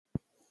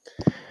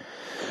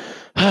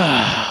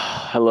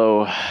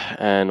hello,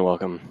 and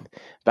welcome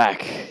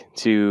back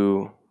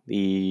to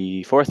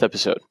the fourth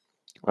episode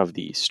of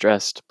the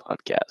Stressed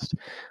Podcast.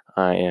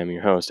 I am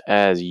your host,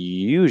 as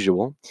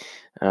usual,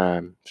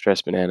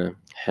 Stressed Banana,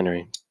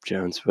 Henry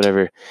Jones,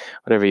 whatever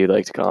you'd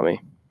like to call me.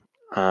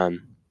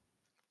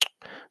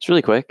 It's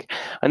really quick.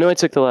 I know I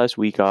took the last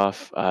week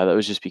off. That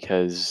was just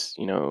because,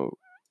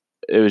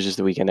 it was just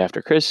the weekend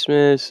after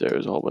Christmas. There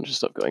was a whole bunch of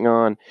stuff going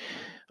on.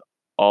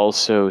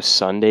 Also,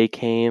 Sunday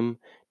came,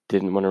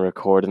 didn't want to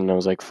record, and then I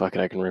was like, fuck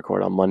it, I can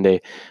record on Monday.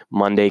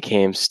 Monday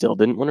came, still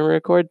didn't want to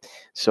record.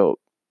 So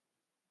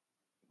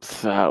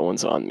that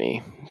one's on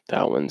me.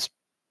 That one's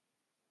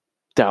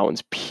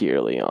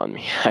purely on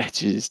me. I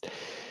just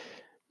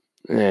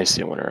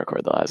didn't want to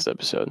record the last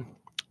episode.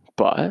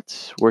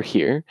 But we're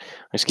here.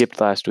 I skipped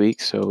last week,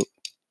 so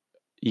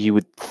you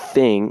would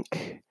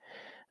think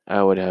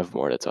I would have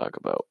more to talk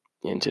about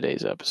in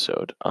today's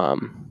episode.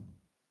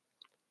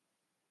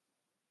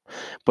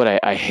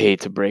 But I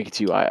hate to break it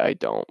to you, I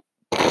don't.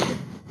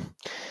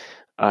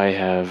 I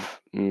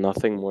have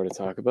nothing more to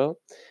talk about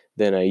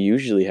than I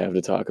usually have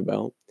to talk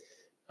about.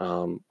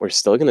 We're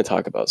still going to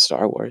talk about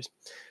Star Wars.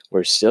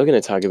 We're still going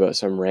to talk about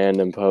some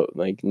random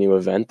new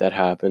event that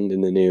happened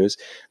in the news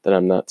that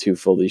I'm not too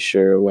fully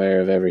sure aware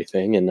of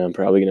everything, and I'm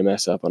probably going to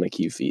mess up on a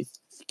few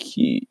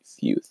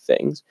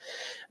things.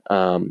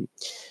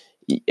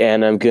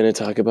 And I'm going to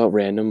talk about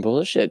random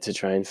bullshit to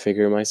try and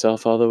figure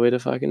myself all the way to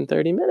fucking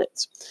 30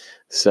 minutes.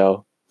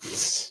 So,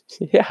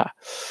 yeah.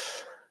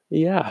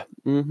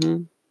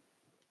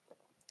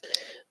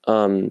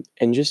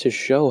 And just to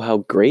show how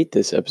great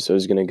this episode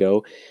is going to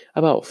go,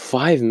 about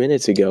 5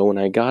 minutes ago when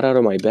I got out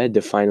of my bed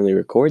to finally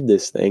record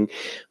this thing,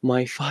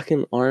 my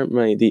fucking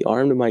the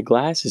arm of my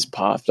glasses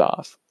popped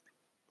off.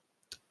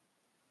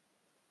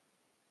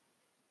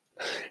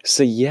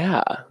 So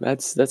yeah,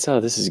 that's how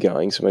this is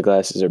going. So my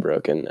glasses are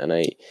broken, and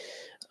I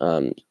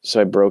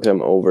broke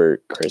them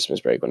over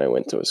Christmas break when I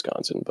went to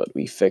Wisconsin, but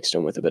we fixed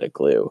them with a bit of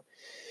glue.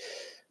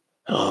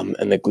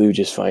 And the glue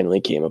just finally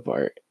came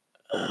apart.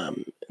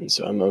 And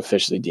so I'm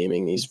officially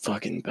deeming these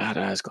fucking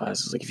badass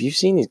glasses. Like, if you've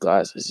seen these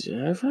glasses,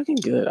 they're fucking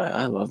good.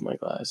 I love my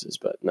glasses,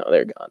 but no,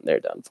 they're gone.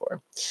 They're done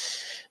for.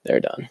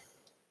 They're done.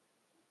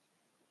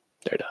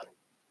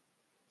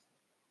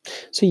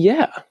 So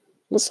yeah,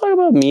 let's talk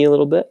about me a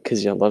little bit,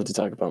 because I love to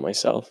talk about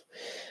myself.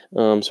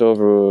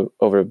 So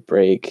over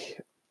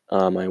break,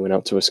 I went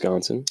out to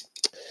Wisconsin.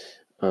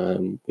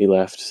 We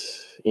left,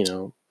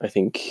 I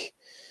think,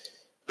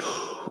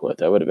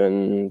 that would have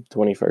been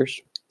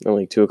 21st,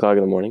 like 2:00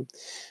 in the morning.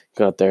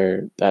 Got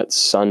there that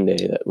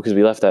Sunday, because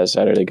we left that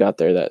Saturday, got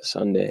there that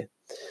Sunday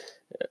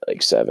at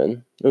like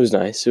 7. It was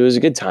nice. It was a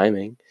good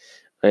timing.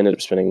 I ended up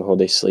spending the whole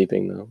day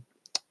sleeping, though.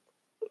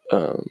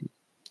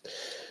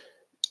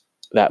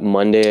 That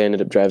Monday, I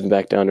ended up driving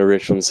back down to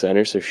Richland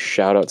Center, so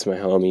shout out to my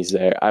homies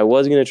there. I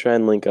was going to try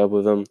and link up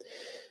with them,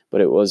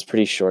 but it was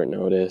pretty short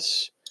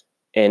notice,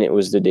 and it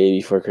was the day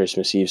before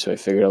Christmas Eve, so I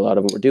figured a lot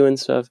of them were doing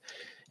stuff,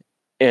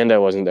 and I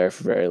wasn't there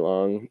for very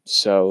long,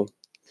 so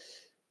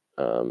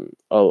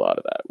a lot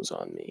of that was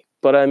on me.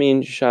 But I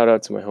mean, shout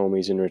out to my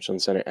homies in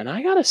Richland Center. And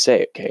I gotta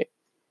say, okay,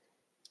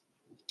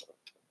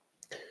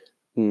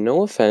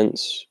 no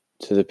offense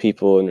to the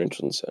people in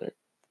Richland Center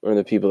or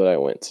the people that I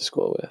went to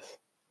school with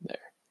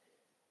there,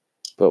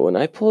 but when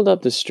I pulled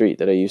up the street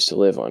that I used to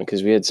live on,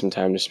 because we had some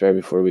time to spare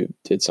before we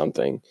did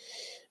something,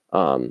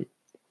 I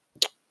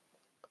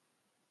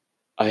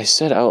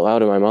said out loud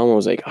to my mom, I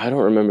was like, I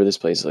don't remember this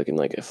place looking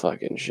like a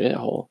fucking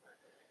shithole.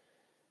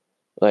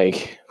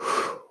 Like,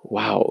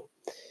 wow.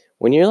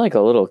 When you're like a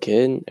little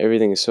kid,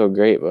 everything is so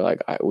great, but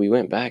like we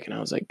went back and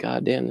I was like,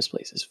 God damn, this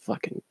place is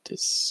fucking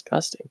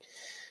disgusting.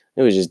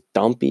 It was just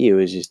dumpy. It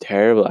was just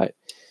terrible. I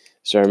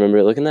remember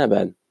it looking that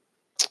bad.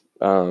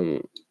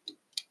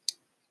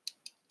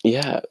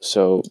 Yeah,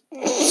 so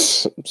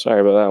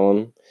sorry about that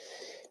one.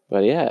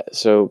 But yeah,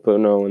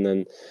 and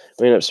then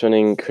we ended up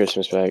spending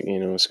Christmas back,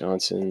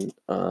 Wisconsin.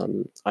 I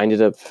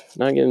ended up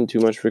not getting too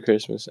much for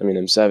Christmas. I mean,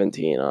 I'm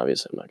 17,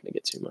 obviously I'm not going to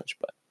get too much,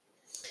 but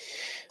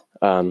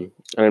I ended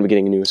up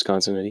getting a new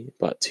Wisconsin hoodie.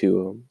 Bought 2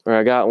 of them. Or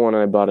I got one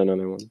and I bought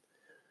another one.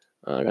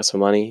 I got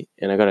some money,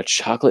 and I got a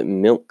chocolate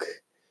milk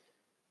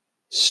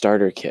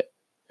starter kit.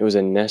 It was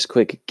a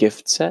Nesquik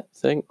gift set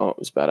thing. Oh, it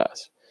was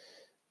badass.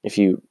 If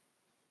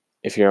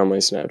you're on my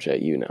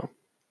Snapchat, you know.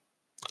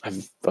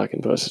 I've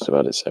fucking posted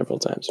about it several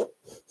times.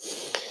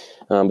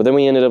 But then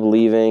we ended up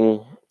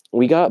leaving.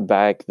 We got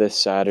back this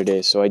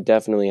Saturday, so I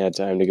definitely had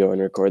time to go and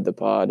record the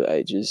pod.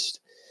 I just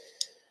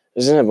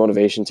didn't have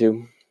motivation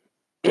to.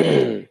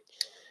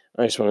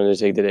 I just wanted to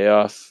take the day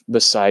off.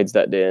 Besides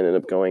that day, I ended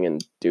up going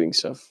and doing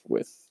stuff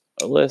with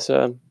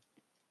Alyssa.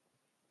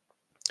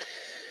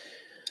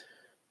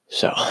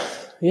 So,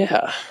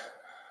 yeah.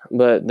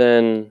 But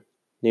then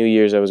New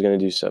Year's, I was going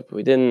to do stuff, but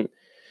we didn't.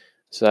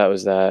 So that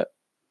was that.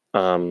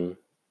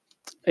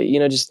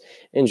 Just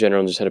in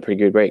general, just had a pretty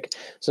good break.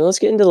 So let's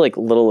get into like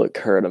little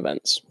current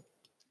events.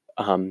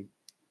 I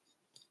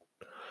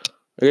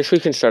guess we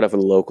can start off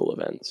with local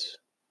events.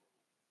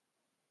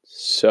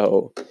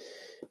 So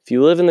if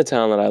you live in the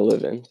town that I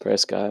live in,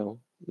 Presque Isle,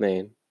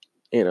 Maine,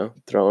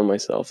 throwing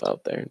myself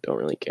out there. Don't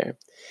really care.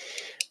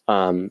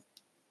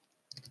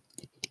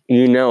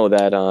 You know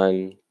that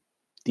on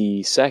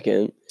the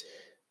 2nd,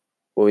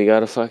 we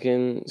got a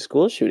fucking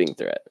school shooting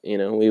threat.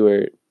 We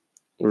were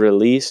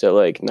released at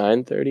like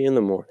 9:30 in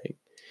the morning.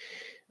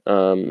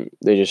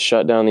 They just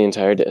shut down the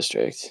entire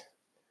district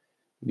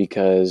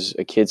because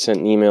a kid sent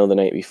an email the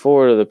night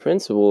before to the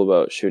principal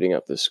about shooting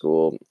up the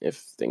school if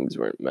things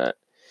weren't met.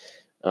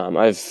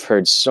 I've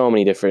heard so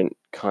many different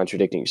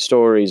contradicting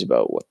stories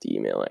about what the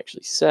email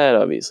actually said.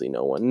 Obviously,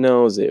 no one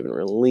knows. They haven't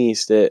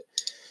released it.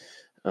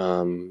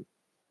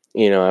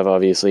 I've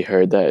obviously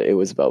heard that it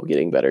was about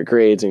getting better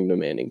grades and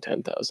demanding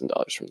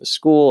 $10,000 from the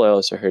school. I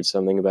also heard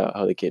something about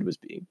how the kid was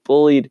being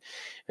bullied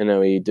and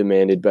how he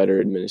demanded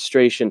better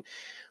administration.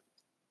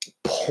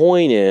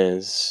 Point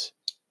is,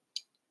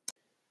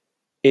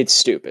 it's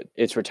stupid.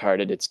 It's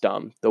retarded. It's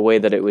dumb. The way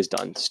that it was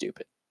done,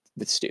 stupid.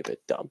 It's stupid,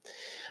 dumb.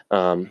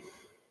 I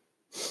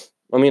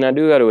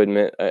do got to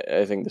admit,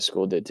 I think the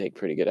school did take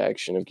pretty good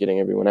action of getting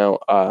everyone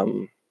out. I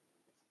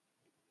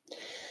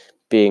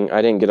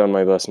didn't get on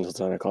my bus until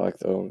 10 o'clock,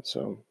 though,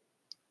 so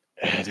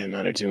it didn't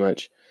matter too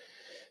much.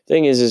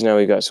 Thing is now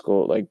we've got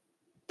school, like,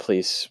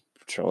 police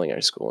patrolling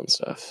our school and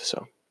stuff,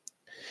 so.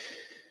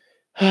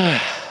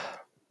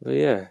 But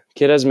yeah,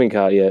 kid hasn't been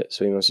caught yet,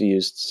 so he must have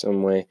used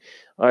some way.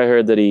 I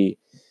heard that he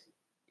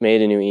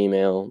made a new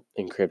email,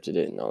 encrypted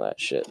it, and all that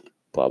shit.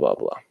 Blah, blah,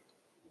 blah.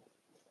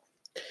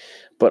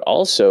 But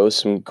also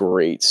some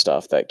great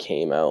stuff that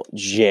came out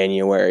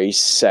January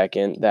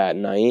 2nd that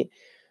night.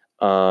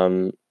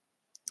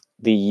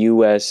 The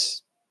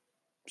U.S.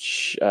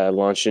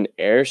 launched an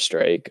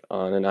airstrike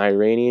on an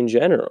Iranian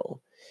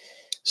general.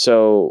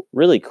 So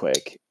really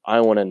quick, I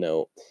want to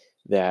note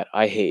that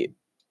I hate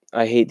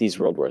these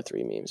World War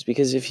III memes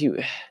because if you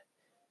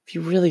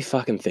really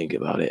fucking think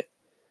about it,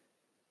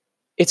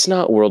 it's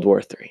not World War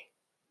III.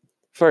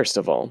 First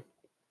of all,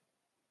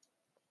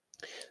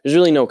 there's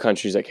really no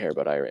countries that care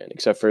about Iran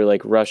except for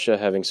like Russia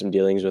having some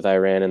dealings with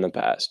Iran in the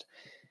past.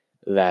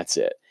 That's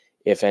it.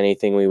 If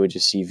anything, we would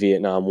just see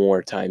Vietnam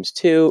War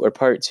 ×2 or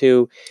part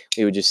 2.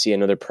 We would just see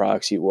another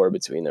proxy war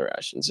between the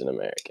Russians and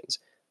Americans.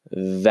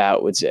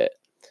 That was it.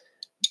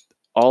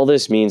 All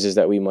this means is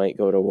that we might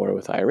go to war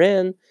with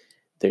Iran.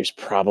 There's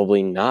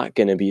probably not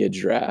going to be a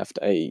draft.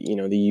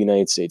 The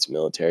United States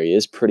military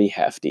is pretty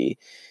hefty.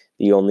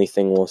 The only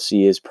thing we'll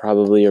see is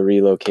probably a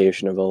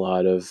relocation of a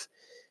lot of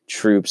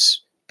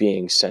troops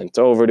being sent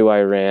over to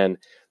Iran.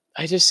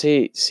 I just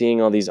say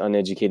seeing all these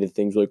uneducated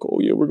things like, oh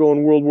yeah, we're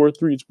going World War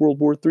III. It's World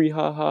War III.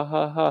 Ha, ha,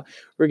 ha, ha.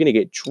 We're going to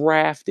get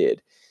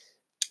drafted.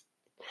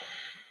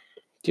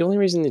 The only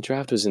reason the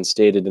draft was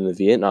instated in the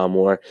Vietnam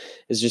War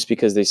is just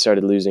because they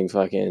started losing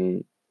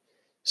fucking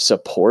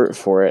support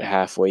for it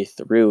halfway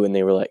through. And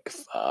they were like,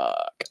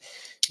 fuck,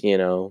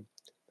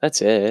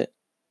 that's it.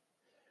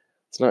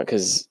 It's not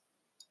because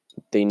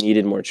they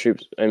needed more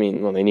troops. They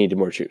needed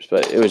more troops,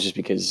 but it was just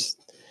because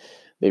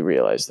they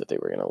realized that they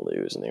were going to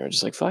lose, and they were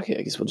just like, fuck it,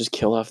 I guess we'll just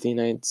kill off the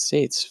United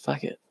States.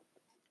 Fuck it.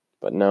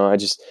 But no,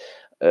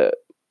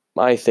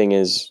 my thing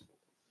is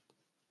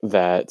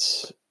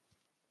that,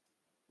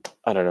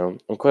 I don't know,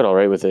 I'm quite all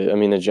right with it.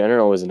 The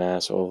general was an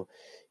asshole.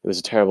 He was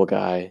a terrible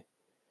guy.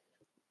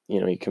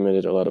 He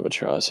committed a lot of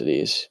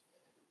atrocities.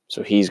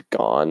 So he's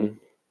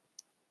gone.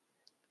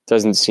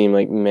 Doesn't seem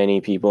like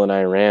many people in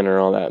Iran are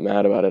all that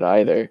mad about it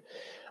either.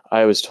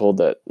 I was told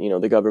that,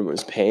 the government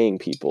was paying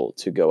people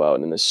to go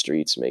out in the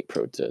streets, make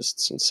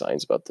protests and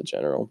signs about the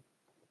general.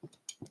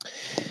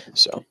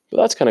 So, but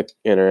that's kind of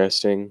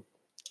interesting.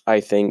 I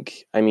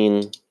think,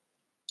 I'm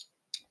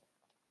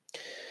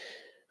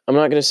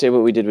not going to say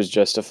what we did was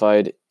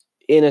justified.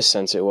 In a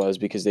sense it was,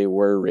 because they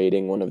were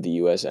raiding one of the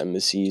U.S.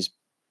 embassies,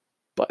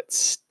 but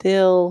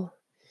still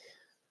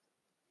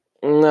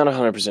not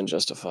 100%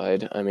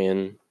 justified.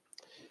 It's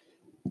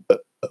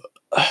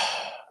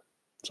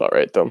all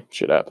right, though.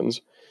 Shit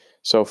happens.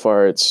 So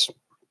far, it's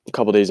a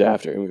couple days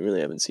after, and we really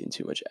haven't seen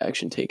too much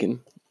action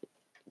taken.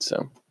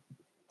 So,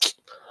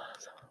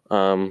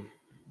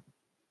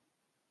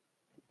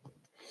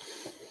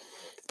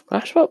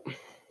 that's about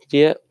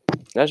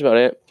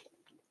it.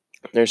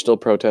 There's still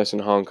protests in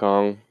Hong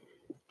Kong.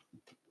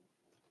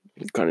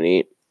 Kind of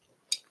neat.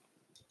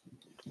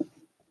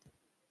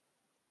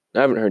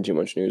 I haven't heard too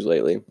much news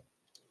lately.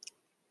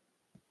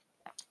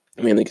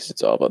 Mainly because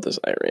it's all about this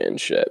Iran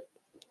shit.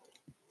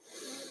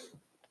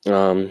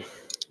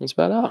 That's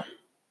about all.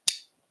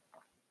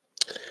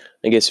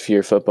 I guess if you're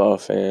a football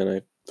fan,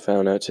 I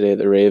found out today that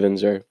the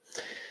Ravens are,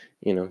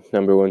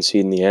 number 1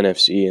 seed in the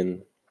NFC,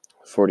 and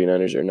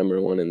 49ers are number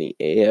 1 in the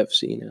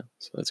AFC now.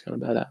 So that's kind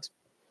of badass.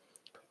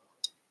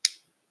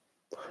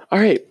 All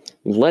right,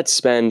 let's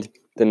spend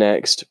the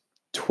next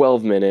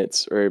 12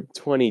 minutes or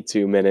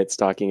 22 minutes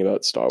talking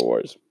about Star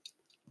Wars.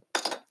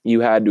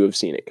 You had to have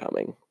seen it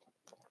coming.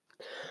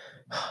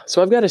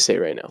 So I've got to say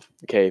right now,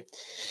 okay,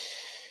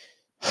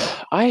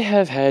 I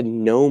have had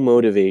no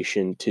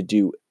motivation to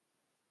do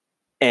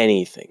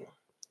anything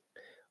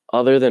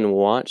other than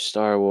watch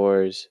Star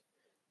Wars,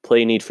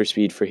 play Need for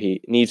Speed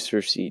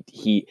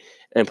Heat,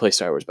 and play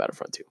Star Wars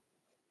Battlefront 2.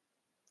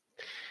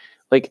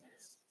 like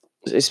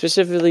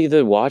specifically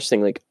the watch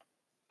thing. Like,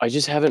 I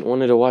just haven't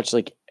wanted to watch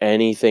like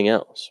anything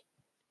else.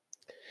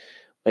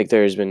 Like,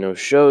 there's been no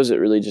shows that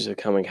really just have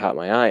come and caught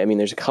my eye. I mean,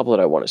 there's a couple that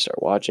I want to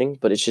start watching,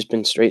 but it's just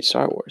been straight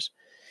Star Wars.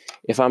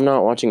 If I'm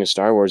not watching a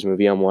Star Wars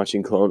movie, I'm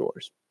watching Clone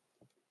Wars.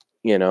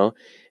 You know,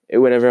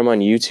 whenever I'm on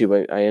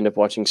YouTube, I end up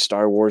watching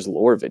Star Wars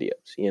lore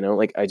videos. You know,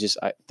 like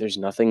there's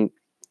nothing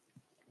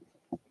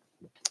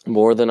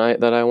more than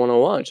that I want to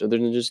watch other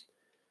than just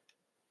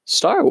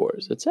Star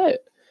Wars. That's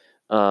it.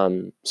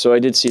 So I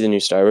did see the new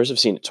Star Wars. I've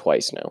seen it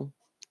twice now.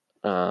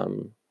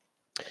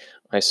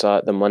 I saw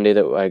it the Monday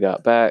that I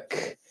got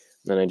back.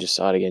 Then I just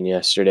saw it again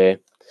yesterday.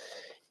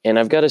 And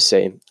I've got to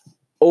say,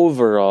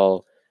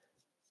 overall,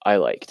 I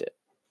liked it.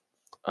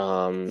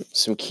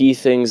 Some key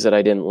things that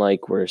I didn't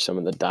like were some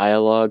of the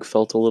dialogue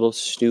felt a little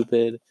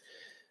stupid.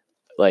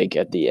 Like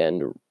at the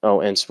end. Oh,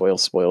 and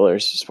spoilers.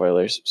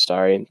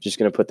 Sorry. Just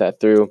going to put that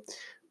through.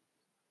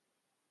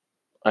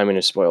 I'm going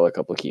to spoil a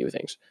couple of key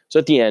things. So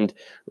at the end,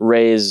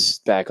 Rey's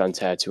back on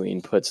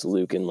Tatooine, puts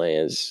Luke and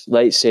Leia's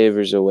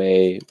lightsabers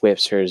away,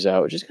 whips hers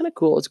out, which is kind of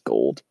cool. It's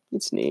gold.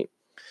 It's neat.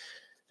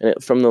 And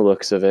from the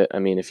looks of it, I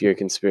mean, if you're a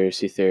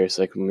conspiracy theorist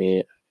like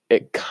me,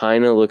 it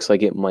kind of looks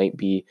like it might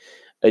be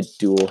a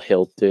dual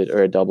hilted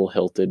or a double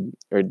hilted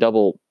or a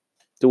dual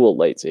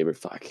lightsaber.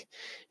 Fuck.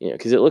 You know,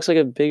 because it looks like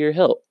a bigger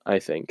hilt, I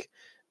think.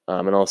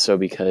 And also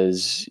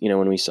because, you know,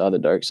 when we saw the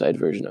dark side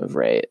version of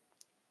Rey,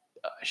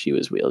 she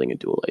was wielding a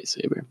dual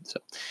lightsaber. So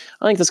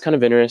I think that's kind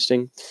of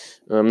interesting.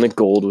 The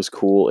gold was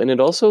cool. And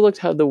it also looked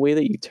how the way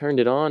that you turned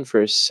it on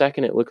for a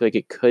second, it looked like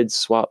it could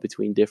swap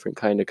between different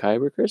kind of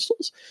kyber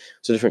crystals.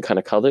 So different kind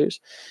of colors.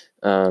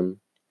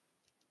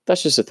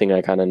 That's just a thing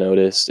I kind of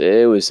noticed.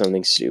 It was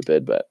something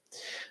stupid, but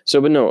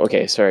no,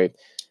 okay, sorry.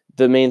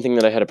 The main thing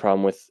that I had a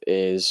problem with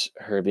is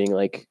her being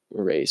like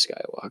Rey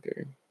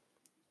Skywalker.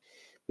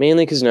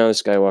 Mainly because now the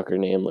Skywalker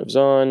name lives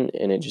on,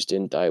 and it just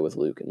didn't die with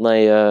Luke and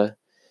Leia.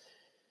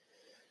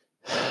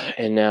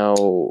 And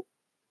now,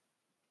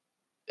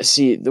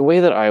 see, the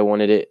way that I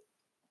wanted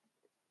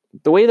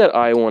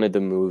the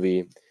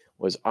movie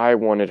was I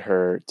wanted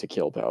her to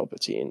kill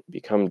Palpatine,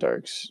 become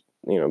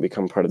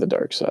become part of the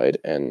dark side,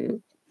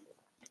 and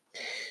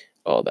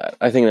all that.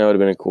 I think that would have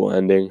been a cool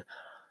ending.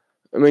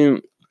 I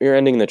mean, you're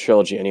ending the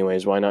trilogy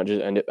anyways. Why not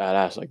just end it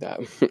badass like that?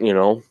 You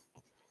know?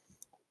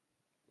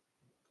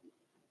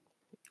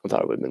 I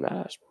thought it would have been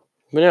badass.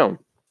 But no.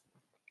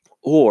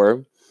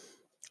 Or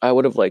I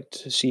would have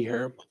liked to see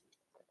her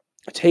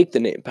take the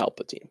name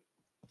Palpatine.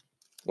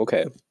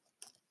 Okay.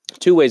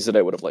 Two ways that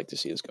I would have liked to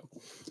see this go.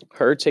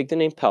 Her take the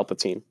name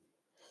Palpatine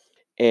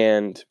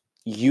and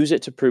use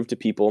it to prove to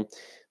people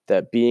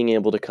that being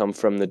able to come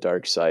from the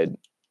dark side,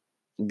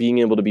 being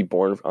able to be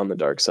born on the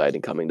dark side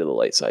and coming to the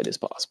light side is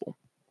possible.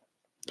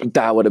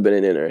 That would have been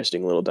an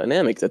interesting little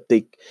dynamic that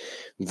they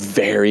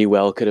very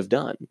well could have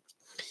done.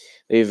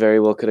 They very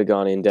well could have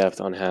gone in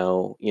depth on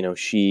how,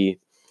 she,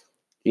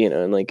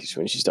 and like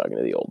when she's talking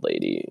to the old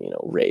lady,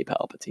 Rey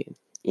Palpatine,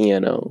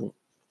 it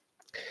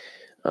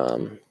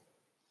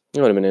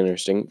would have been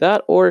interesting.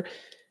 That, or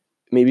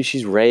maybe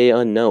she's Rey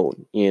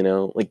Unknown,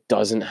 like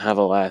doesn't have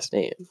a last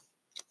name.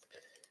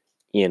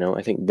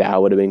 I think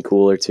that would have been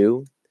cooler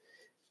too.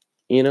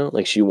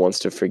 Like she wants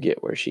to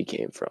forget where she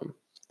came from.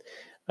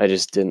 I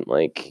just didn't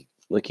like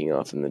looking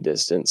off in the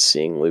distance,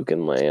 seeing Luke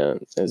and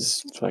Leia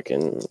as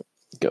fucking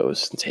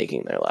ghosts and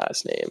taking their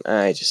last name.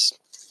 I just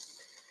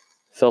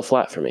fell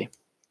flat for me.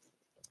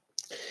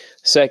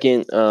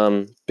 Second,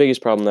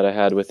 biggest problem that I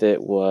had with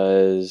it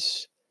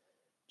was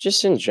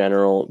just in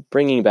general,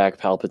 bringing back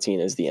Palpatine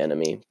as the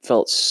enemy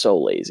felt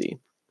so lazy.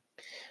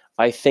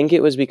 I think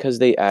it was because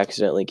they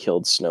accidentally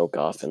killed Snoke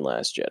off in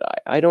Last Jedi.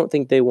 I don't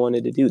think they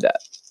wanted to do that.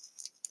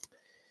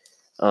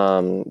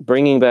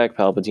 Bringing back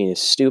Palpatine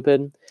is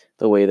stupid.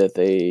 The way that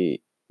they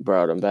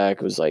brought him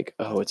back was like,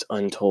 oh, it's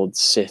untold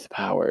Sith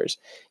powers.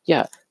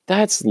 Yeah,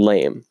 that's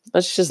lame.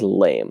 That's just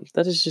lame.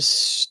 That is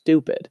just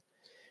stupid.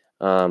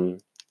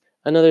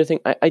 Another thing,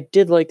 I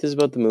did like this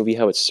about the movie,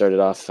 how it started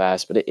off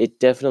fast, but it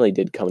definitely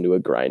did come to a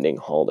grinding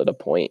halt at a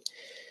point.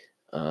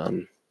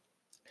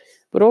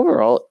 But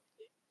overall,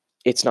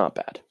 it's not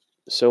bad.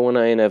 So when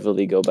I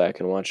inevitably go back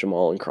and watch them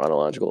all in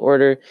chronological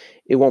order,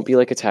 it won't be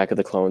like Attack of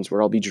the Clones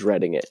where I'll be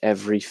dreading it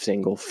every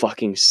single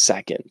fucking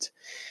second.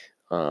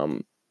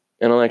 And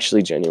I'll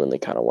actually genuinely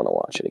kind of want to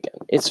watch it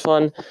again. It's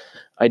fun.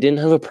 I didn't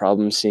have a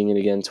problem seeing it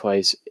again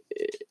twice,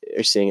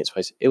 or seeing it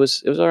twice. It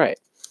was all right.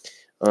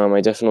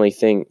 I definitely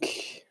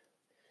think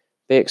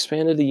they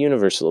expanded the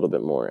universe a little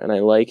bit more, and I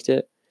liked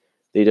it.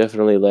 They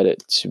definitely led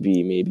it to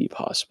be maybe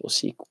possible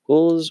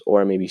sequels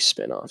or maybe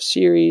spin-off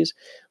series.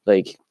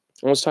 Like,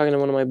 I was talking to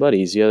one of my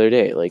buddies the other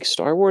day. Like,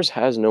 Star Wars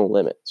has no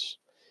limits.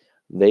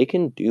 They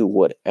can do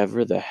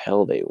whatever the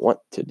hell they want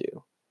to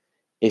do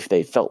if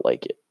they felt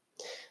like it.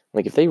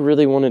 Like, if they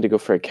really wanted to go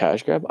for a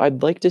cash grab,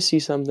 I'd like to see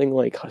something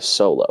like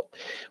Solo,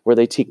 where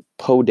they take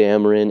Poe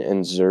Dameron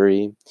and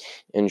Zuri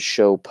and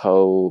show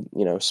Poe,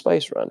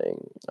 spice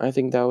running. I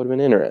think that would have been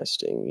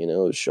interesting,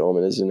 show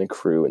him as in a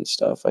crew and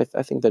stuff. I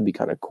think that'd be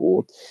kind of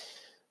cool.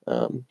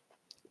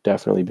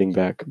 Definitely bring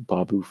back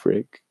Babu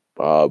Frick.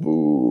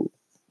 Abu.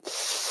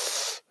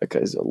 That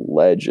guy's a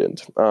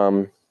legend.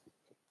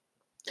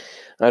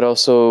 I'd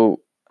also,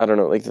 I don't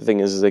know, like the thing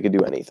is they could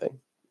do anything.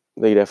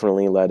 They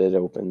definitely let it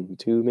open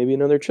to maybe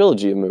another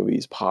trilogy of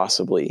movies,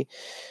 possibly.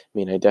 I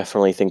mean, I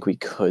definitely think we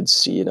could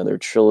see another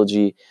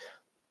trilogy.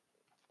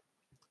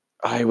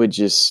 I would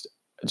just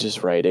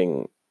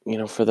writing,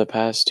 for the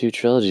past two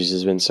trilogies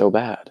has been so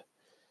bad.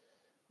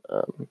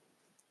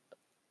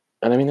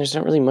 And I mean, there's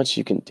not really much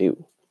you can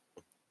do,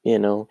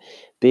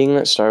 being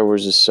that Star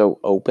Wars is so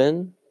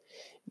open.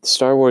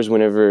 Star Wars,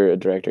 whenever a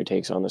director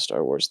takes on the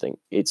Star Wars thing,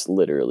 it's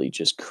literally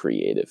just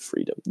creative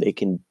freedom. They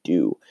can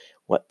do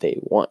what they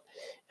want.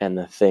 And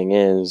the thing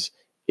is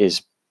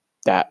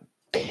that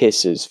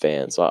pisses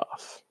fans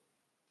off.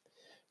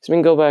 So I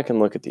mean, go back and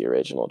look at the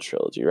original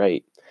trilogy,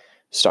 right?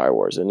 Star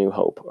Wars, A New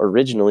Hope.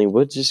 Originally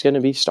was just going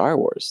to be Star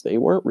Wars. They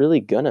weren't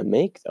really going to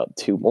make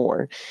two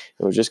more.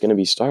 It was just going to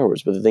be Star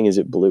Wars. But the thing is,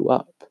 it blew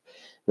up.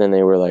 And then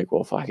they were like,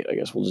 well, fuck it. I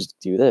guess we'll just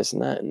do this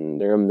and that. And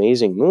they're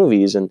amazing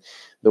movies. And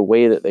the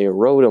way that they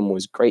wrote them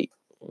was great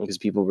because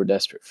people were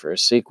desperate for a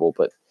sequel.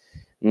 But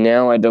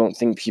now I don't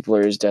think people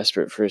are as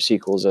desperate for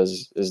sequels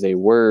as they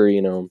were,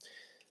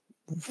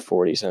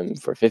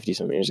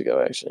 50-some years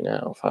ago, actually.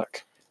 Now,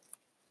 fuck.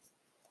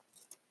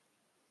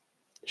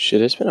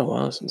 Shit, it's been a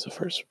while since the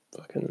first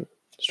fucking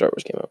Star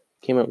Wars came out.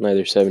 Came out in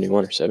either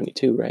 71 or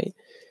 72, right?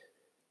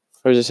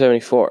 Or was it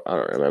 74? I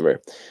don't remember.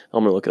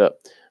 I'm gonna look it up.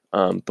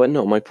 But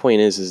no, my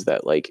point is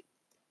that, like,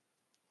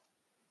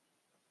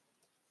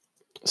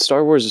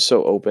 Star Wars is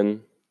so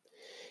open,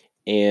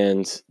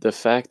 and the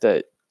fact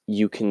that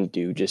you can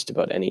do just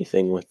about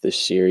anything with this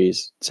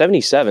series.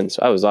 77,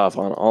 so I was off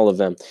on all of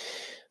them.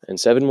 And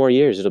 7 more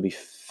years, it'll be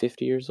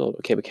 50 years old.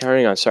 Okay, but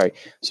carrying on, sorry.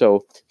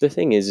 So the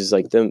thing is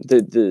like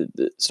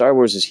the Star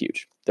Wars is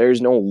huge.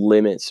 There's no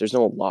limits. There's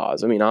no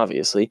laws. I mean,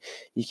 obviously,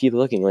 you keep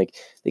looking, like,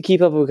 they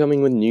keep up with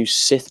coming with new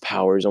Sith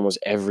powers almost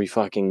every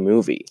fucking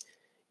movie,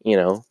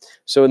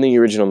 So in the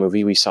original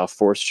movie, we saw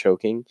Force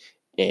choking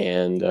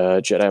and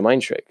Jedi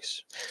mind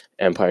tricks.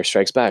 Empire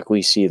Strikes Back,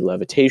 we see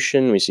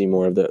levitation. We see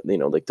more of the,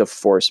 like the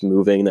Force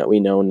moving that we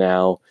know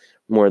now,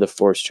 more of the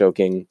Force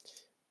choking.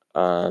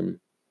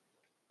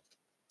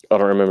 I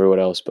don't remember what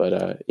else,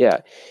 but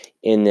yeah.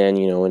 And then,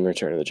 in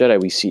Return of the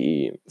Jedi, we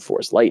see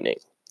Force lightning,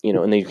 and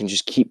then you can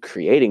just keep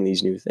creating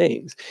these new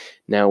things.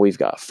 Now we've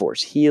got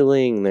Force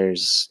healing.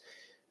 There's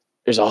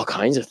all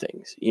kinds of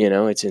things,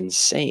 it's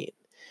insane.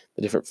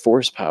 The different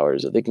Force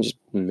powers that they can just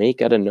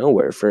make out of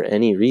nowhere for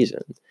any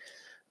reason.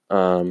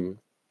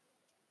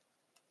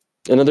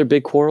 Another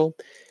big quarrel,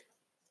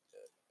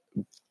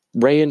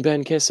 Rey and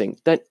Ben kissing.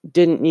 That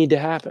didn't need to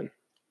happen.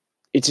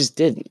 It just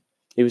didn't.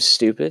 It was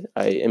stupid.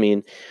 I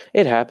mean,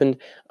 it happened.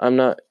 I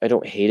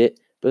don't hate it,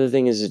 but the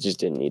thing is, it just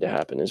didn't need to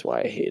happen is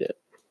why I hate it.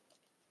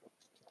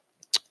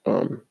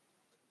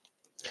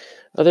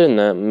 Other than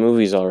that, the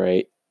movie's all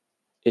right.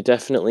 It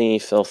definitely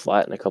fell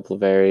flat in a couple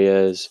of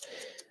areas.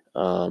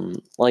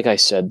 Like I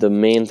said, the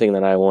main thing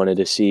that I wanted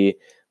to see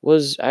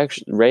was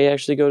Rey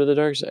actually go to the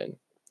dark side.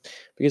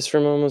 Because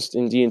from almost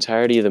in the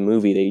entirety of the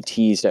movie, they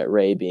teased at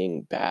Rey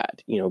being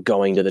bad,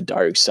 going to the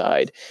dark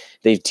side.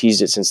 They've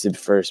teased it since the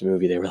first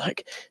movie. They were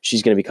like,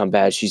 she's going to become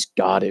bad. She's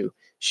got to.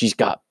 She's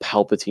got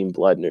Palpatine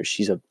blood in her.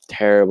 She's a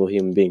terrible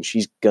human being.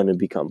 She's going to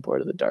become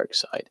part of the dark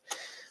side.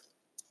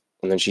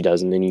 And then she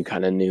does, and then you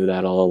kind of knew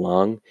that all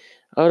along.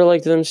 I would have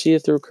liked them to see her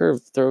throw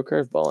a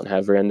curveball and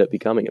have her end up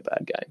becoming a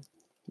bad guy.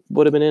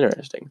 Would have been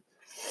interesting.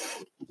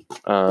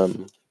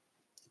 But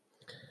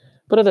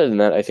other than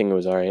that, I think it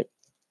was all right.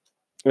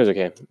 It was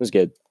okay. It was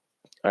good.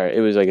 All right,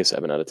 it was like a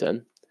 7 out of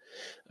 10.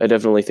 I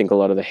definitely think a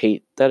lot of the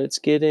hate that it's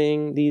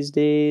getting these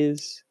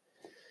days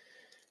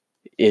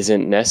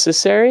isn't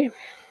necessary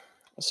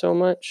so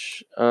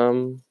much.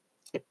 But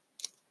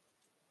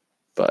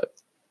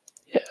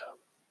yeah.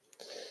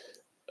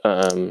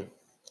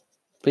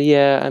 But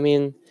yeah, I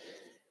mean,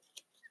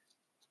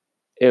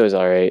 it was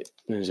all right.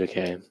 It was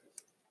okay.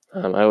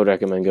 I would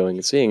recommend going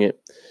and seeing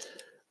it.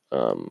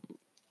 But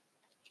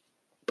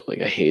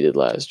like, I hated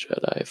Last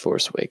Jedi.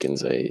 Force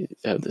Awakens, I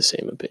have the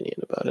same opinion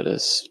about it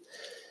as,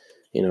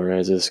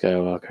 Rise of the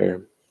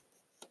Skywalker.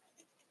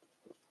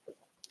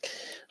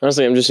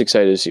 Honestly, I'm just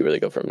excited to see where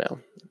they go from now.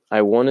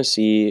 I want to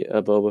see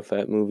a Boba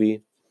Fett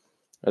movie.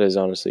 That is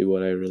honestly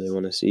what I really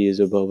want to see, is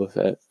a Boba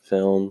Fett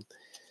film.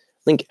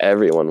 I think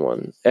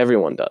everyone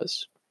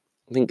does.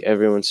 I think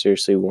everyone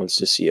seriously wants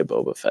to see a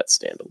Boba Fett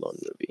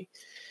standalone movie.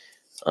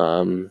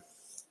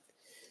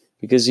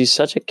 Because he's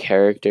such a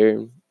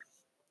character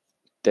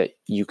that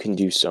you can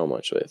do so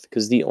much with.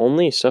 Because the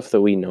only stuff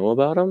that we know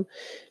about him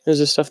is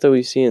the stuff that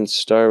we see in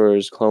Star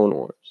Wars Clone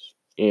Wars,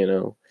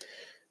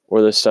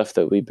 or the stuff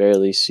that we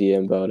barely see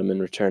about him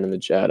in Return of the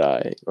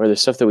Jedi, or the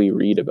stuff that we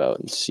read about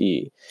and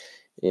see,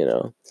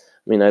 I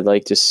mean, I'd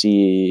like to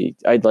see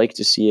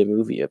a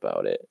movie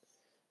about it,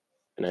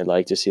 and I'd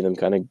like to see them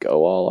kind of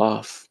go all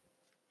off.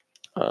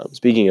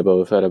 Speaking of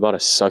Boba Fett, I bought a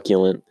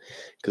succulent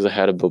because I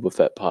had a Boba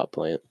Fett pot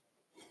plant,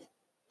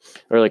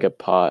 or like a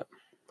pot,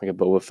 like a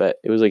Boba Fett.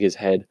 It was like his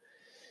head,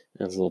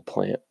 and his little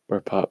plant,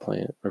 or pot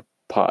plant, or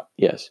pot.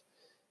 Yes,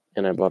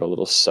 And I bought a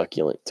little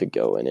succulent to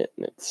go in it,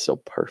 and it's so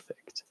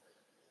perfect.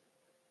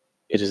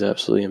 It is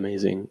absolutely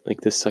amazing.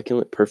 Like, this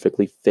succulent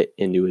perfectly fit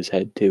into his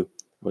head, too.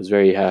 I was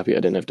very happy I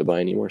didn't have to buy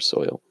any more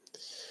soil.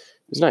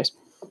 It was nice.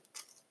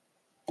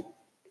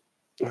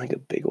 Like a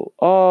big old...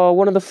 Oh,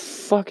 one of the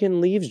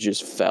fucking leaves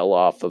just fell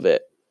off of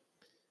it.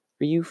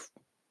 Are you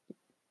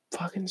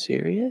fucking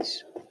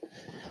serious?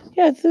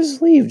 Yeah,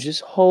 this leaf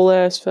just whole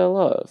ass fell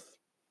off.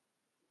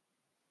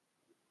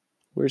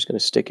 We're just going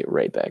to stick it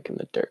right back in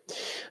the dirt.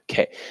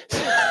 Okay.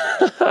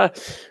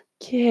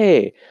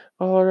 Okay.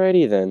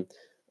 Alrighty then.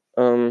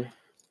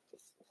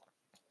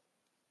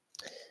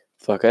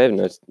 Fuck, I have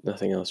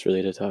nothing else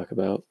really to talk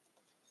about.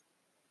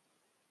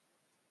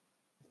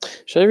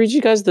 Should I read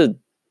you guys the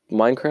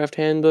Minecraft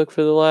handbook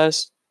for the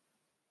last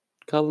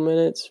couple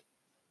minutes?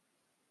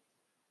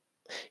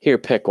 Here,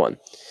 pick one.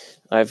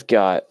 I've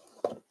got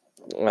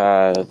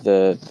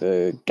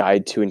the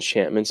Guide to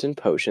Enchantments and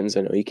Potions.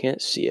 I know you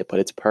can't see it, but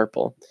it's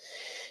purple.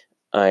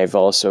 I've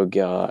also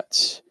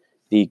got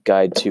the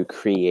Guide to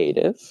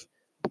Creative,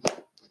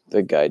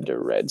 the Guide to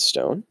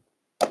Redstone,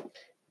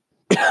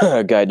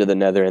 Guide to the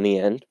Nether and the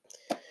End,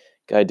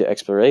 Guide to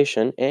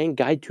Exploration, and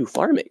Guide to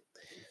Farming.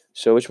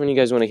 So which one do you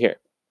guys want to hear?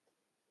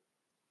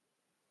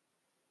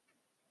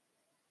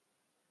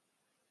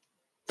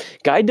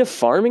 Guide to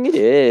Farming it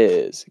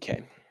is.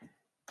 Okay.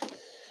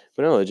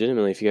 But no,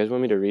 legitimately, if you guys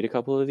want me to read a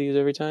couple of these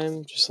every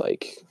time, just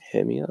like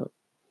hit me up.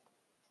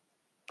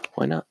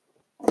 Why not?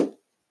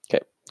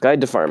 Okay.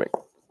 Guide to Farming.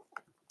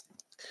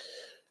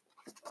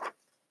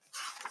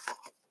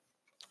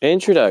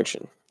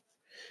 Introduction.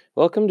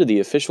 Welcome to the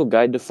official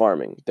Guide to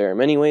Farming. There are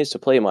many ways to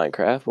play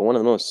Minecraft, but one of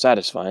the most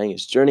satisfying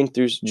is journeying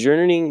through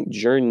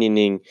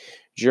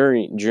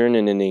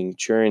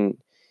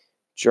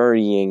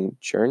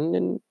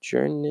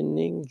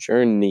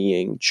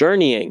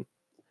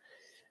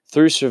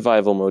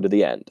survival mode to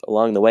the end.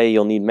 Along the way,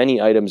 you'll need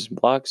many items and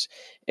blocks,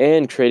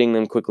 and creating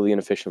them quickly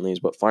and efficiently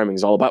is what farming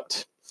is all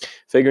about.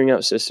 Figuring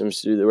out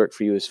systems to do the work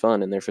for you is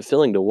fun, and they're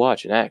fulfilling to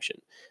watch in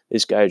action.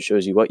 This guide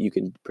shows you what you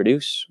can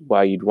produce,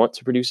 why you'd want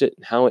to produce it,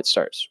 and how it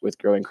starts with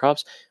growing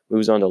crops,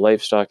 moves on to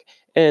livestock,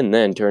 and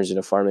then turns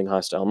into farming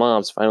hostile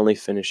mobs, finally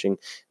finishing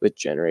with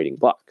generating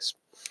blocks.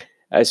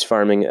 As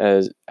farming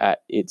as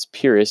at its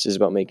purest is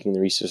about making the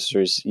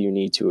resources you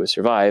need to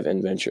survive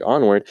and venture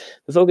onward,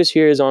 the focus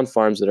here is on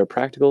farms that are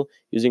practical,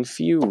 using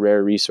few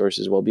rare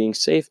resources while being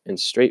safe and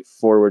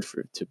straightforward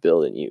to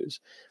build and use.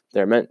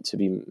 They're meant to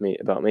be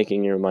about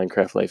making your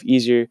Minecraft life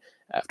easier,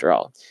 after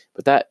all.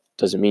 But that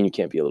doesn't mean you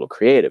can't be a little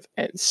creative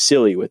and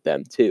silly with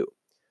them, too.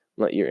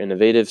 Let your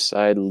innovative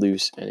side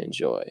loose and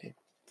enjoy.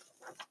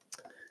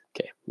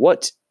 Okay,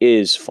 what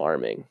is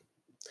farming?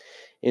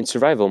 In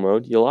survival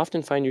mode, you'll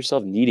often find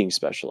yourself needing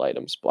special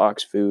items,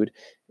 blocks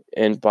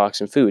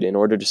and food in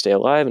order to stay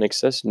alive and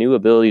access new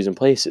abilities and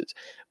places.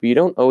 But you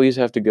don't always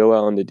have to go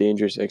out on the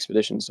dangerous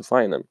expeditions to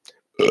find them.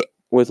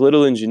 With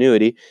little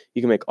ingenuity,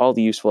 you can make all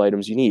the useful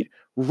items you need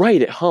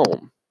right at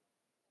home.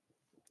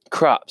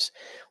 Crops.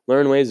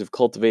 Learn ways of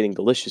cultivating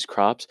delicious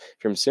crops,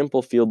 from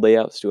simple field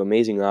layouts to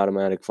amazing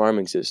automatic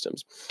farming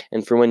systems.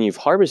 And for when you've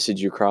harvested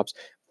your crops,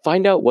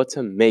 find out what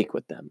to make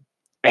with them.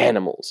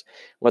 Animals,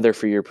 whether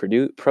for your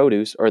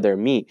produce or their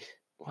meat.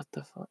 What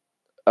the fuck?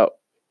 Oh,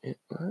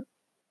 what?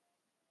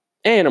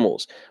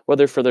 Animals,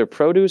 whether for their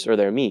produce or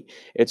their meat.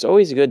 It's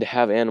always good to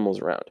have animals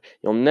around.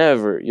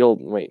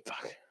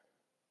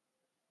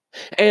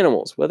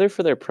 Animals, whether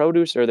for their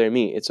produce or their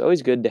meat, it's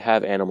always good to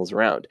have animals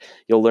around.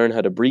 You'll learn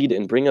how to breed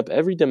and bring up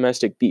every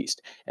domestic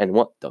beast and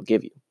what they'll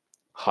give you.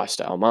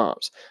 Hostile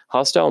mobs.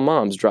 Hostile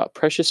mobs drop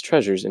precious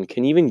treasures and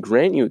can even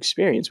grant you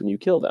experience when you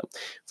kill them.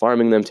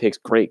 Farming them takes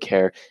great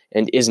care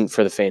and isn't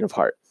for the faint of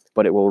heart,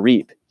 but it will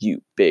reap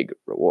you big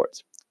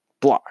rewards.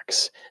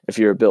 Blocks. If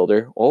you're a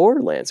builder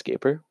or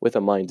landscaper with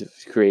a mind of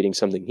creating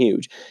something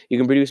huge, you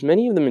can produce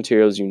many of the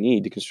materials you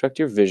need to construct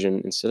your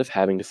vision instead of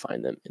having to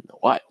find them in the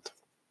wild.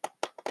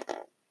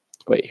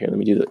 Wait, here, let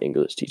me do the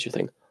English teacher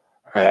thing.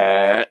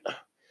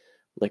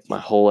 Like my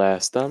whole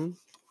ass thumb.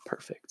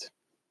 Perfect.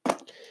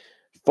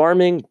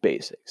 Farming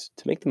basics.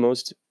 To make the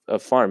most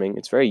of farming,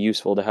 it's very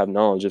useful to have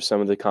knowledge of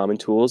some of the common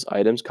tools,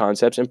 items,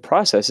 concepts, and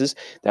processes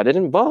that it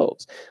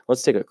involves.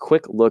 Let's take a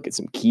quick look at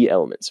some key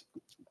elements.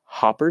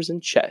 Hoppers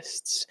and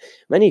chests.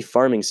 Many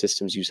farming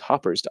systems use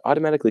hoppers to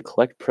automatically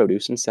collect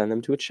produce and send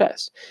them to a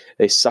chest.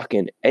 They suck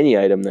in any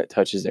item that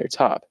touches their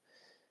top.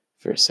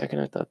 For a second,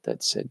 I thought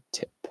that said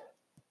tip.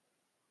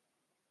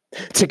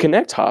 To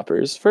connect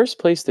hoppers, first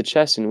place the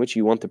chest in which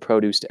you want the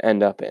produce to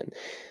end up in.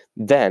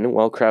 Then,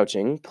 while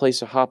crouching,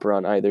 place a hopper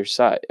on either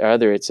side,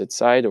 either it's its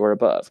side or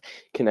above.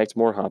 Connect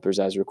more hoppers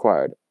as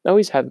required.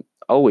 Always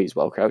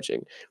while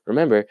crouching.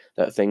 Remember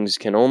that things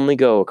can only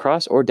go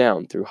across or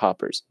down through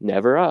hoppers,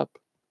 never up.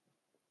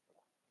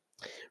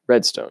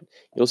 Redstone.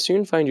 You'll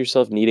soon find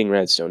yourself needing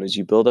redstone as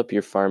you build up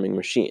your farming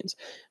machines.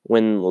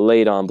 When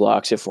laid on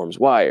blocks, it forms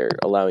wire,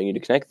 allowing you to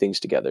connect things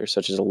together,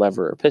 such as a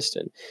lever or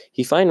piston.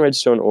 You find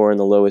redstone ore in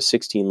the lowest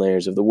 16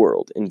 layers of the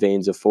world, in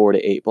veins of 4 to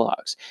 8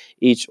 blocks.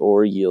 Each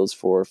ore yields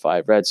 4 or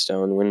 5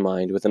 redstone when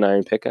mined with an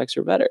iron pickaxe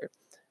or better.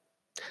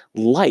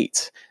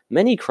 Light.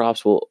 Many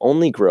crops will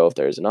only grow if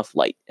there is enough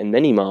light, and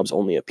many mobs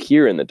only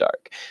appear in the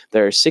dark.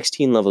 There are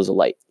 16 levels of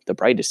light. The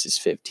brightest is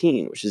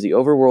 15, which is the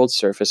overworld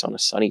surface on a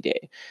sunny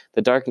day.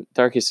 The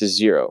darkest is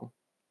 0,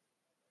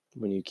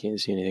 when you can't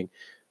see anything.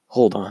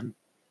 Hold on.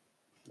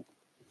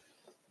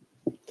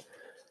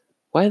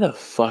 Why the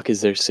fuck is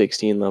there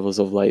 16 levels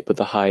of light, but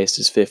the highest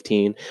is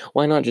 15?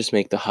 Why not just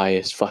make the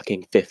highest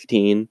fucking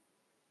 15?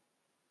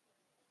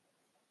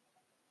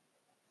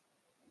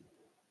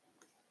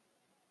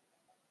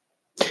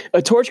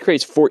 A torch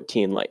creates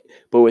 14 light,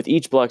 but with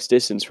each block's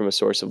distance from a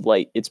source of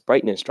light, its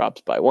brightness drops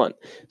by 1.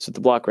 So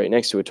the block right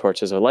next to a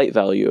torch has a light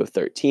value of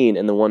 13,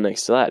 and the one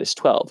next to that is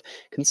 12.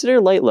 Consider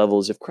light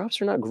levels if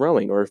crops are not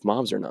growing or if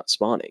mobs are not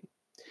spawning.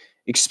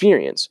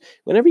 Experience.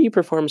 Whenever you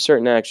perform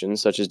certain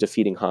actions, such as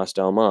defeating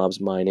hostile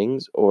mobs, mining,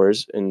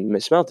 ores,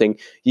 and smelting,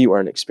 you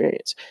earn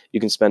experience.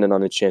 You can spend it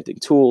on enchanting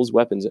tools,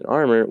 weapons, and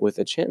armor with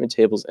enchantment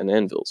tables and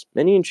anvils.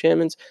 Many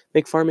enchantments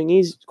make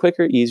farming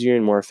quicker, easier,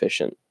 and more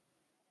efficient.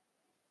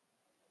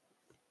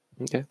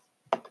 Okay.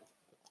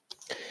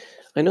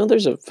 I know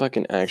there's a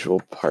fucking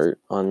actual part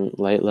on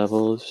light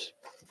levels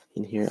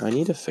in here. I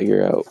need to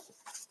figure out.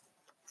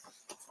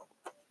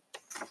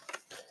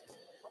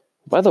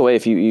 By the way,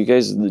 if you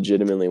guys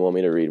legitimately want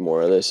me to read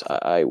more of this,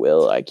 I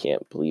will. I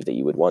can't believe that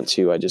you would want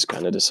to. I just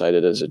kind of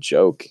decided as a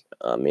joke,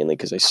 mainly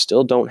because I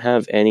still don't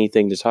have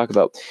anything to talk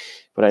about.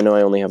 But I know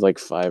I only have like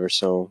 5 or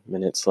so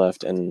minutes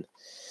left, and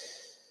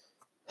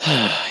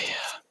yeah.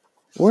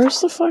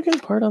 Where's the fucking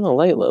part on the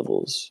light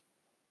levels?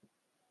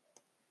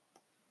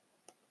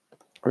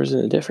 Or is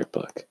it a different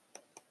book?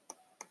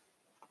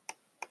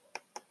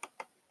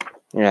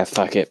 Yeah,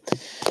 fuck it.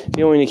 If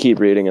you want me to keep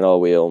reading it, I'll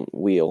wheel.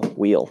 Would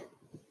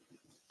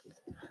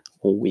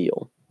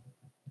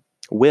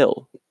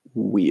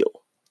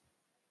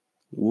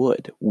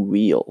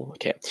wheel.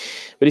 Okay,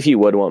 but if you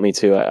would want me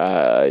to,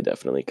 I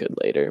definitely could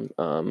later.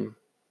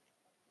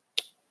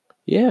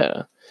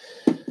 Yeah.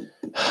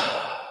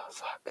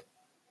 Fuck.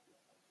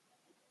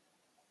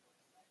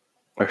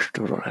 I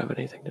still don't have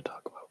anything to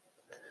talk about.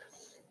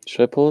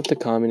 Should I pull up the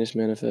Communist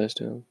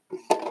Manifesto?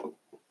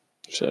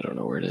 I don't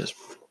know where it is.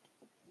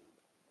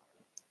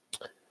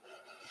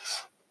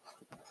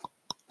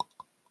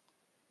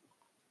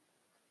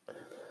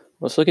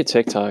 Let's look at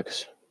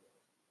TikToks.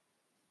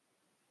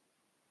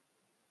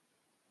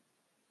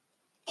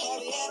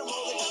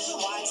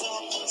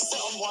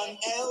 Someone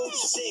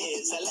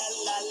else's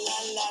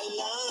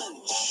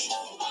lunch.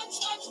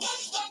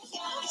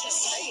 Just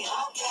saying.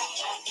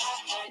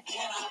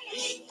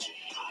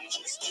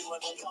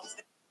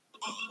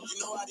 You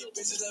know how these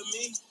bitches love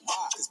me?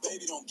 Why? Cause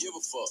baby don't give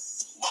a fuck.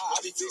 Why? I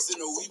be fixing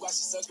the weed while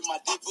she sucking my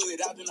dick, pull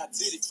it out, then I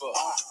titty fuck.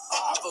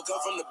 I fuck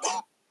up from the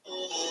back.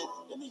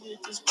 Let me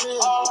get this pill.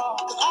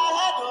 Cause I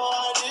had no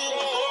idea.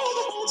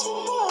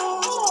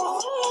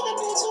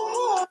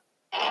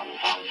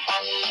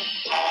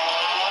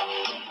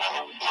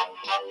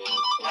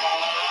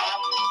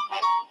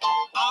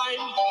 I'm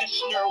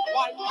Mr.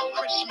 White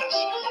Christmas.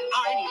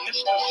 I'm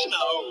Mr.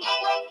 Snow.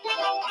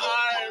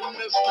 I'm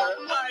Mr.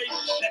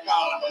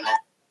 Icicle.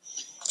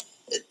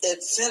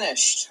 It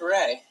finished.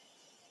 Hooray.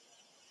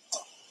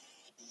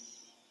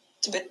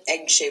 It's a bit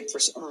egg-shaped for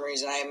some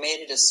reason. I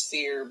made it a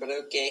sphere, but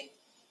okay.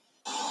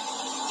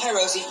 Hi,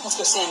 Rosie. Let's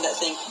go sand that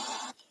thing.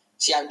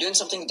 See, I'm doing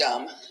something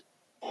dumb.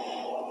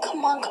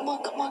 Come on. Come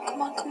on.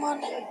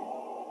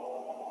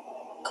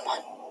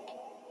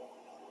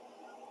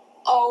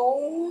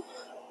 Oh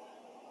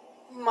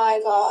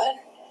my god.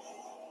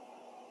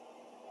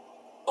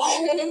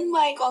 Oh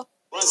my god.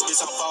 Runs,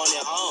 bitch, I'm falling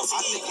at home.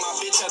 I think my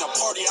bitch at a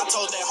party. I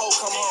told that hoe,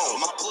 come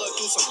on. My plug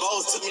threw some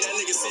balls to me. That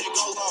nigga said,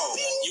 go long.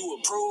 You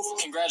approve?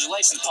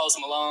 Congratulations,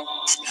 Post Malone.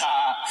 Ha,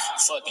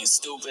 fucking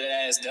stupid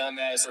ass, dumb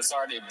ass,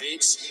 retarded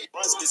bitch.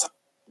 Runs, bitch.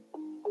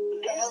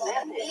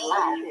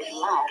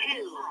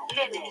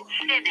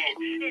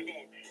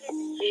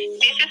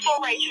 This is for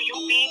Rachel, you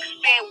big,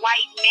 fat,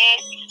 white,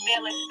 nasty,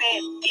 smelling, fat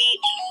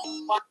bitch.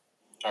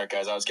 Alright,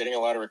 guys, I was getting a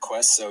lot of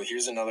requests, so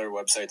here's another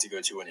website to go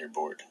to when you're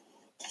bored.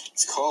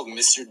 It's called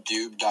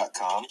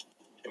MrDoob.com.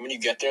 And when you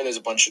get there, there's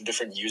a bunch of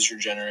different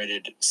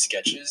user-generated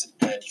sketches,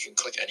 and you can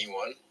click any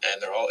one,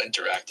 and they're all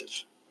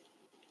interactive.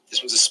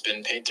 This one's a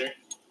spin painter.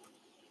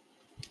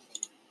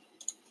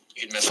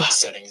 You can mess with the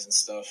settings and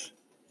stuff.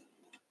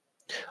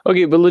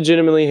 Okay, but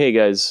legitimately, hey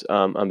guys,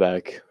 I'm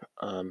back.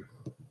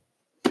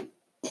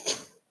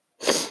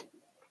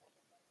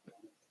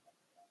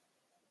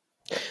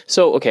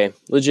 So, okay,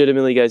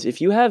 legitimately, guys, if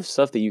you have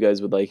stuff that you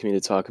guys would like me to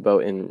talk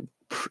about in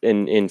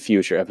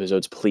future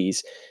episodes,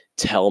 please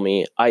tell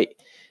me. I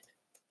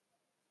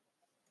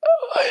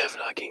have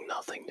fucking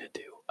nothing to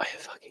do. I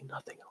have fucking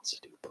nothing else to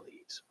do.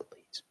 Please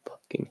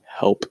fucking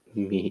help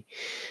me.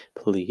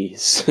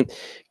 Please.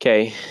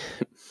 Okay.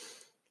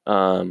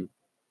 Alright,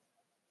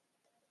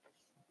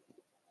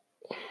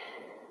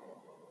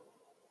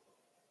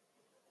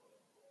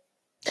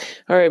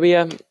 but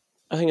yeah,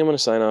 I think I'm gonna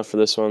sign off for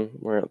this one.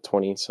 We're at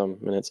 20 some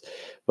minutes.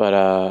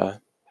 But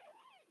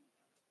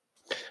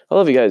I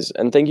love you guys,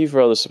 and thank you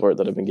for all the support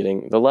that I've been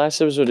getting. The last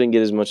episode didn't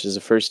get as much as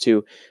the first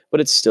two, but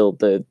it's still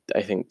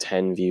I think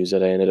 10 views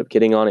that I ended up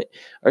getting on it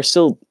are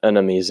still an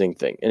amazing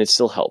thing, and it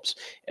still helps.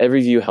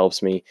 Every view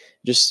helps me.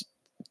 Just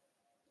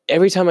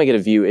every time I get a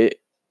view, it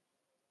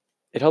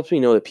helps me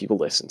know that people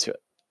listen to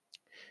it.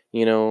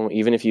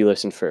 Even if you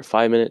listen for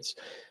 5 minutes,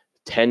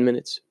 10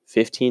 minutes,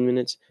 15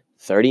 minutes,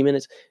 30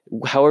 minutes,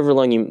 however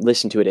long you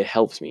listen to it, it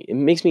helps me. It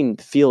makes me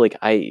feel like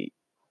I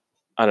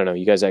don't know,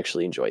 you guys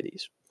actually enjoy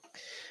these.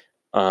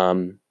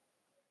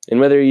 And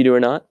whether you do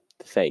or not,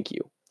 thank you.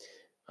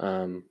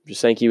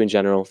 Just thank you in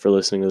general for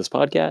listening to this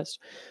podcast.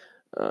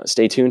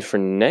 Stay tuned for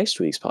next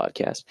week's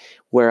podcast,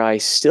 where I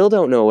still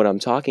don't know what I'm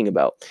talking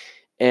about,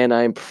 and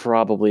I'm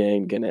probably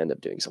going to end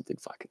up doing something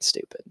fucking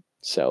stupid.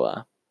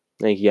 So,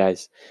 thank you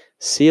guys.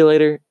 See you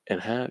later,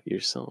 and have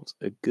yourselves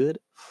a good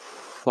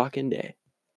fucking day.